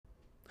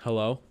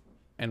Hello,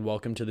 and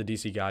welcome to the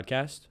DC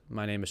Godcast.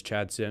 My name is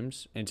Chad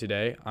Sims, and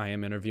today I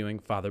am interviewing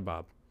Father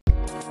Bob.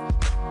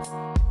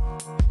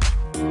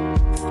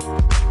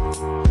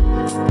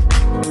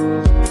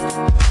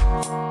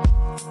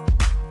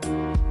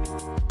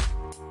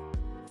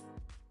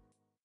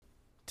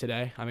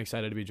 Today, I'm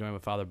excited to be joined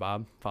with Father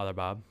Bob. Father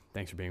Bob,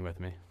 thanks for being with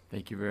me.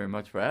 Thank you very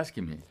much for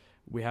asking me.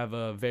 We have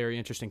a very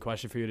interesting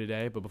question for you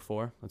today, but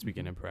before, let's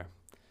begin in prayer.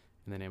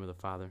 In the name of the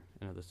Father,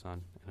 and of the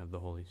Son, and of the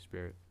Holy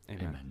Spirit.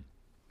 Amen.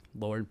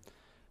 Lord,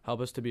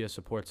 help us to be a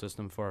support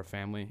system for our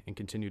family and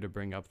continue to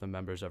bring up the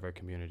members of our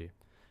community.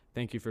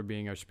 Thank you for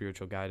being our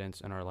spiritual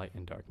guidance and our light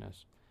in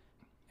darkness.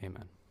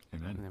 Amen.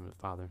 Amen. In the name of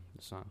the Father,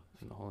 the Son,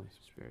 and the Holy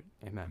Spirit.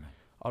 Amen. Amen.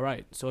 All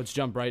right, so let's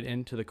jump right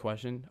into the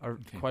question. Our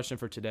question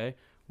for today: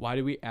 why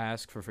do we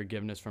ask for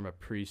forgiveness from a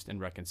priest in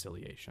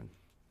reconciliation?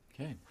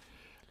 Okay.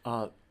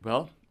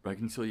 Well,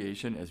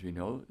 reconciliation, as we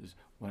know, is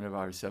one of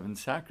our 7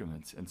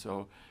 sacraments. And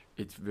so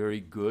it's very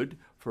good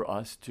for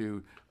us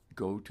to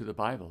go to the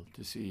Bible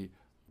to see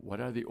what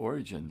are the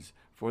origins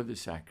for the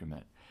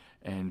sacrament.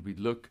 And we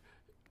look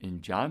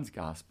in John's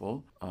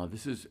Gospel.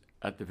 This is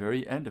at the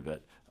very end of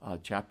it,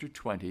 chapter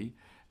 20,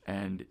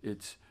 and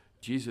it's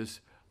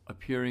Jesus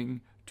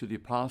appearing to the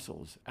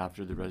apostles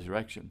after the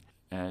resurrection.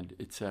 And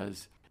it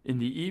says, "In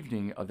the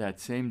evening of that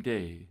same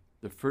day,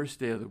 the first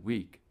day of the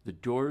week, the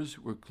doors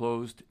were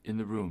closed in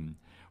the room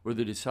where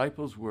the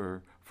disciples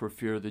were for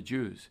fear of the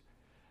Jews.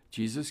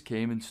 Jesus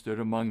came and stood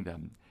among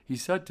them. He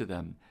said to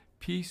them,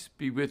 'Peace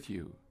be with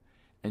you,'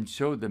 and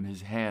showed them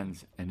his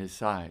hands and his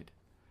side.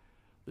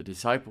 The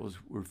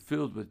disciples were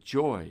filled with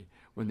joy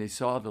when they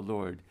saw the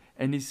Lord,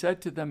 and he said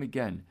to them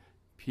again,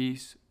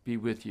 'Peace be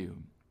with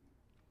you.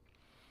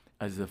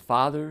 As the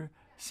Father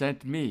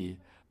sent me,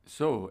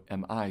 so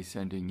am I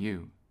sending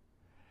you.'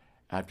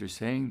 After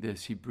saying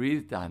this, he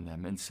breathed on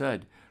them and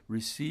said,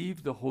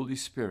 'Receive the Holy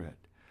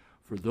Spirit.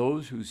 For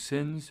those whose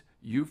sins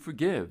you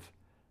forgive,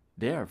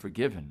 they are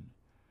forgiven.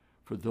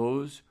 For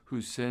those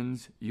whose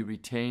sins you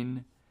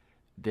retain,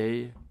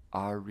 they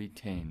are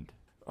retained.'"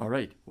 All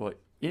right, well,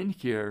 in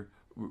here,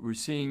 we're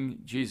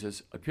seeing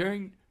Jesus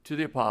appearing to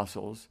the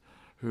apostles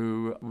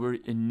who were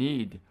in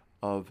need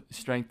of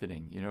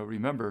strengthening.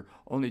 Remember,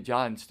 only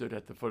John stood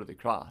at the foot of the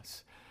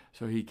cross.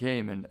 So he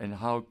came, and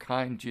how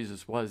kind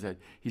Jesus was that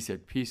he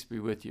said, "Peace be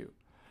with you."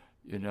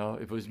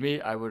 If it was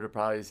me, I would have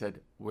probably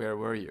said, "Where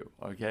were you?"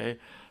 Okay?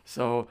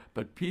 So,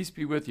 but peace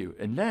be with you.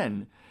 And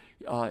then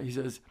he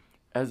says,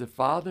 "As the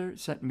Father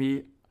sent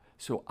me,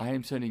 so I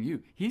am sending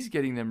you." He's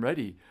getting them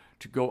ready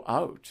to go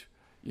out.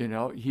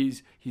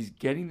 He's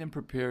getting them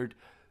prepared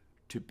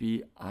to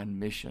be on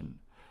mission.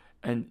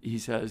 And he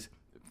says,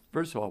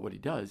 first of all, what he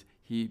does,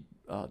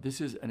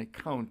 this is an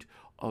account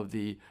of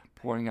the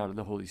pouring out of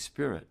the Holy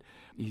Spirit.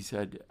 He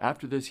said,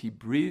 after this, he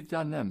breathed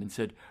on them and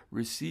said,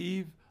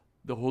 "Receive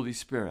the Holy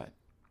Spirit."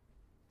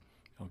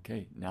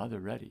 Okay, now they're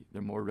ready.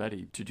 They're more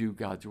ready to do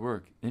God's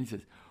work. Then he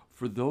says,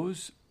 "For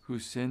those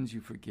whose sins you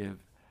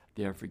forgive,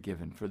 they are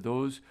forgiven. For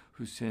those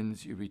whose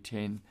sins you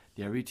retain,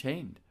 they are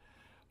retained."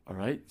 All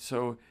right,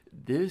 so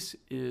this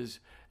is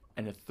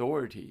an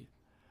authority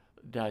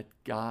that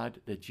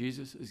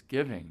Jesus is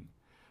giving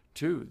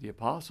to the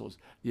apostles,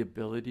 the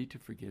ability to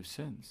forgive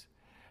sins.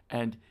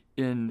 And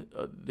in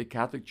the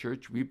Catholic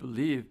Church, we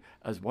believe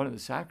as one of the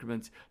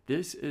sacraments,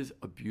 this is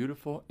a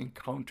beautiful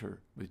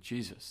encounter with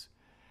Jesus,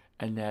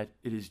 and that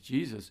it is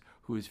Jesus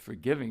who is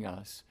forgiving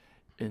us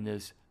in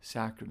this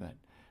sacrament.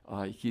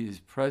 He is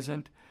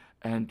present,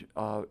 and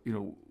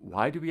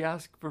why do we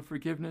ask for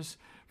forgiveness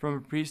from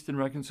a priest in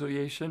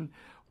reconciliation?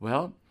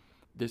 Well,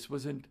 this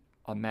wasn't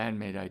a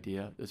man-made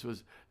idea. This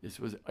was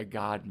a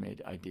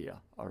God-made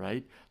idea. All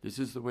right, this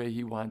is the way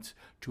he wants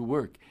to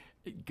work.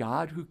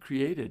 God, who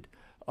created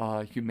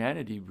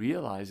humanity,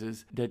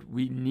 realizes that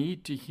we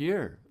need to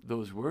hear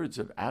those words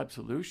of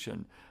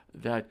absolution,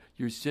 that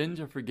your sins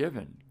are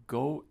forgiven.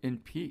 Go in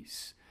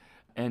peace.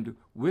 And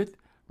with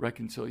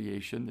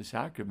reconciliation, the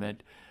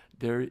sacrament,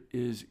 there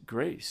is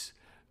grace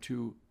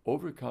to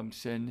overcome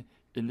sin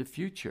in the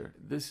future.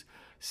 This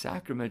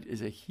sacrament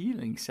is a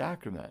healing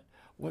sacrament.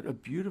 What a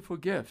beautiful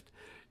gift.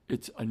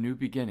 It's a new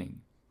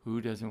beginning. Who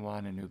doesn't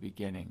want a new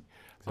beginning?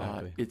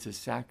 Exactly. It's a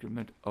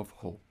sacrament of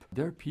hope.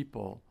 There are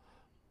people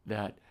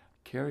that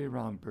carry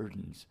around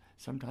burdens,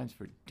 sometimes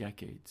for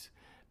decades,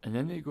 and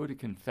then they go to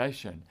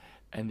confession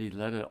and they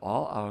let it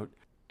all out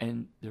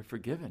and they're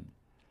forgiven.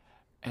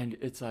 And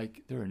it's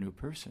like they're a new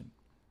person.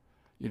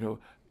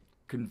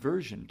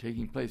 Conversion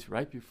taking place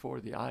right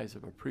before the eyes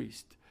of a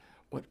priest.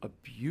 What a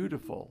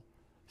beautiful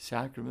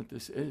sacrament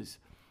this is.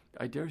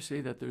 I dare say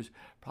that there's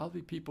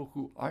probably people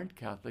who aren't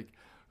Catholic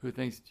who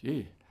thinks,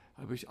 "Gee,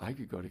 I wish I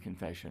could go to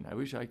confession. I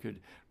wish I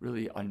could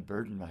really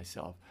unburden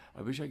myself.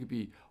 I wish I could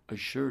be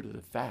assured of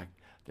the fact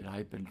that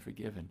I've been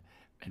forgiven."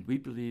 And we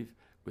believe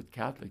with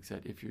Catholics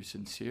that if you're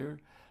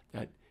sincere,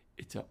 that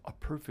it's a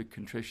perfect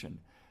contrition.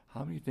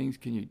 How many things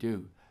can you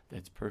do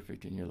that's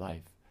perfect in your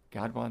life?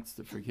 God wants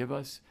to forgive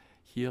us,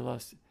 heal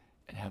us,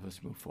 and have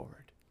us move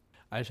forward.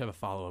 I just have a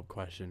follow-up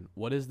question.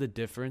 What is the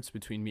difference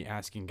between me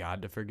asking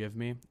God to forgive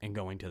me and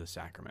going to the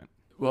sacrament?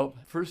 Well,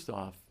 first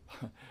off,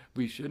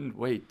 we shouldn't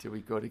wait till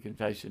we go to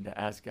confession to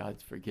ask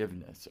God's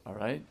forgiveness, all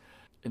right?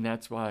 And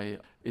that's why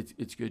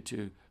it's good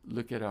to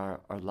look at our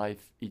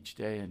life each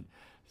day and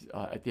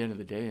at the end of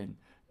the day and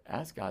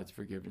ask God's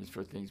forgiveness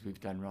for things we've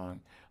done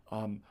wrong.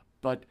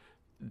 But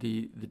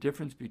the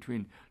difference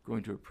between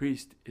going to a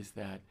priest is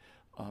that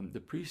the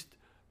priest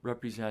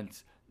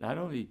represents not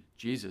only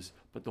Jesus,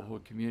 but the whole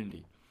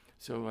community.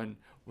 So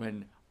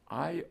when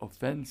I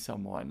offend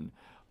someone,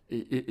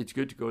 it's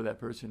good to go to that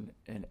person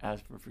and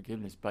ask for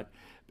forgiveness. But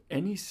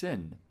any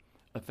sin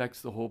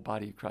affects the whole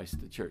body of Christ,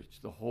 the church,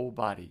 the whole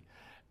body.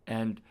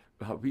 And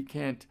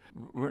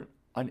we're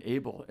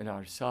unable in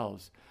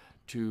ourselves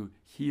to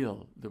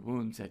heal the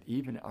wounds that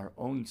even our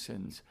own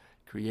sins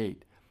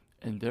create.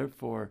 And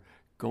therefore,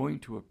 going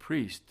to a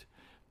priest,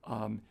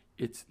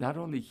 it's not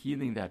only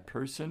healing that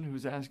person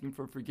who's asking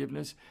for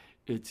forgiveness,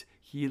 it's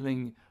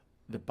healing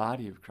the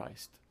body of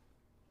Christ.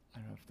 I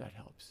don't know if that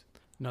helps.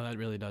 No, that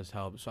really does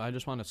help. So I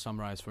just want to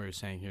summarize what you're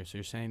saying here. So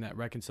you're saying that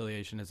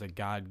reconciliation is a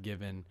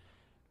God-given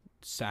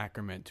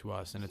sacrament to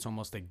us, and it's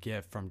almost a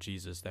gift from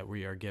Jesus that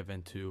we are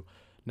given to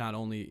not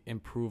only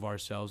improve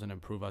ourselves and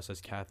improve us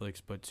as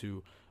Catholics, but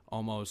to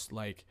almost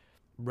like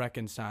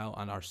reconcile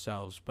on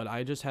ourselves. But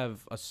I just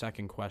have a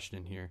second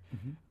question here.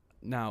 Mm-hmm.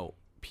 Now,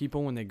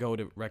 people, when they go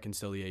to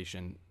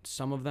reconciliation,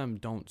 some of them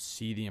don't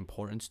see the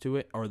importance to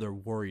it, or they're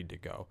worried to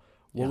go.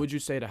 What would you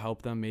say to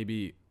help them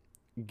maybe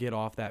get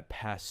off that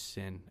past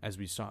sin? As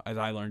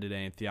I learned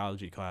today in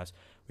theology class,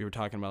 we were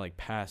talking about like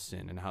past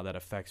sin and how that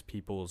affects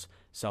people's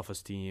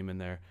self-esteem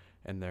and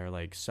their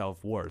like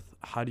self-worth.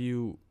 How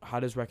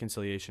does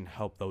reconciliation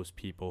help those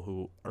people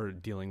who are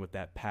dealing with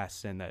that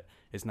past sin that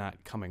is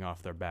not coming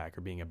off their back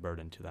or being a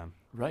burden to them?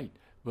 Right.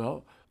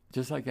 Well,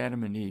 just like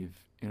Adam and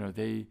Eve,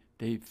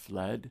 they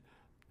fled.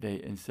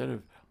 They, instead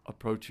of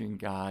approaching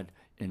God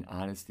in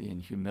honesty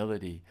and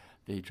humility,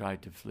 they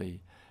tried to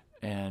flee.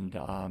 And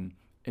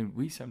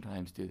we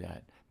sometimes do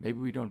that. Maybe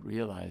we don't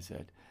realize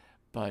it,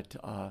 but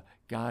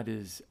God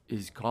is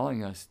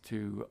calling us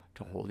to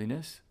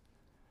holiness,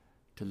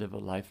 to live a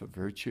life of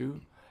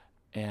virtue,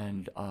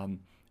 and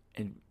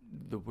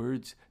the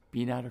words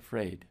 "be not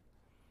afraid."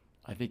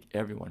 I think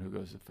everyone who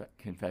goes to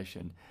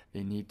confession,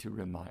 they need to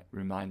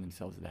remind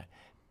themselves of that.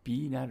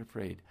 Be not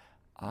afraid.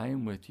 I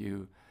am with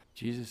you.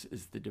 Jesus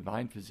is the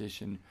divine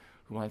physician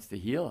who wants to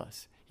heal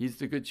us. He's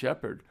the good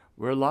shepherd.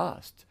 We're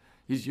lost.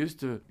 He's used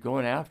to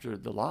going after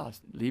the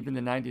lost, leaving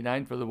the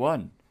 99 for the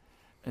one.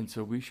 And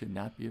so we should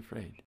not be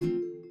afraid.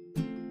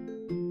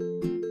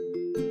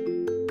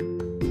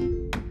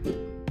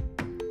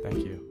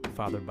 Thank you,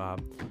 Father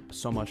Bob,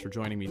 so much for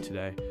joining me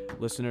today.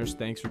 Listeners,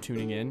 thanks for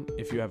tuning in.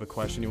 If you have a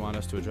question you want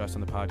us to address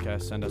on the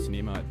podcast, send us an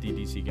email at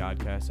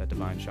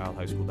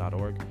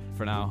ddcgodcast@divinechildhighschool.org.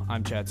 For now,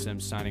 I'm Chad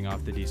Sims signing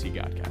off the DC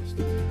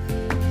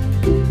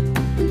Godcast.